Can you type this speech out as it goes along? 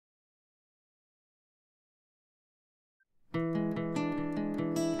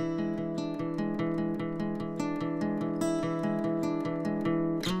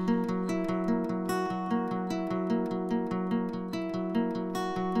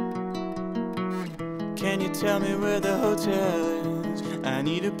Can you tell me where the hotel is? I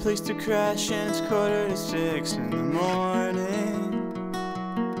need a place to crash and it's 5:45 in the morning.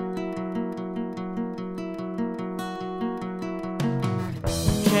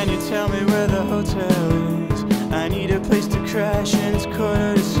 Can you tell me where the hotel is? I need a place to crash and it's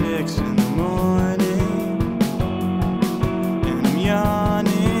 5:45 in the morning. And I'm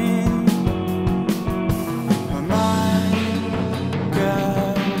yawning. My mind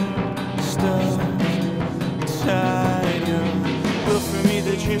got stuck inside you. Built for me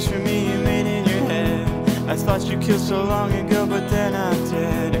the dreams for me you made in your head. I thought you killed so long ago, but then I'm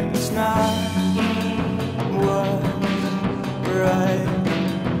dead. And it's not what right.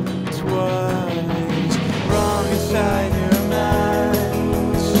 What is wrong inside your mind?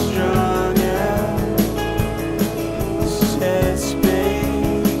 This is strong out. This is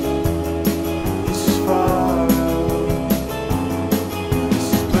headspace. This is Faro. This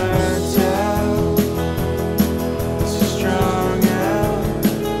is burnt out. This is strong out.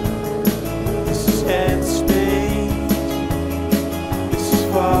 This is headspace. This is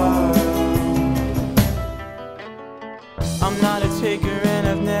Faro. I'm not a taker and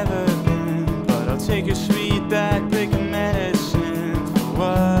I've never take your sweet back, break a medicine for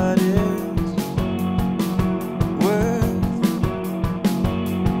what it's worth.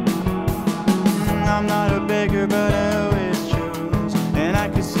 I'm not a beggar, but I always chose. And I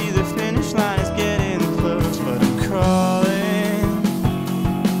could see the finish line is getting close. But I'm crawling,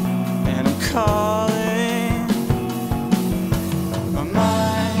 and I'm calling. My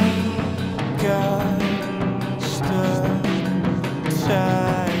mind got stuck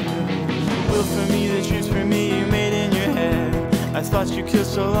inside. For me, the truth for me you made in your head. I thought you killed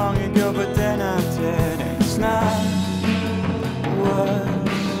so long ago, but then I'm dead. And it's not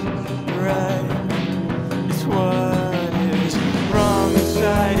what's right.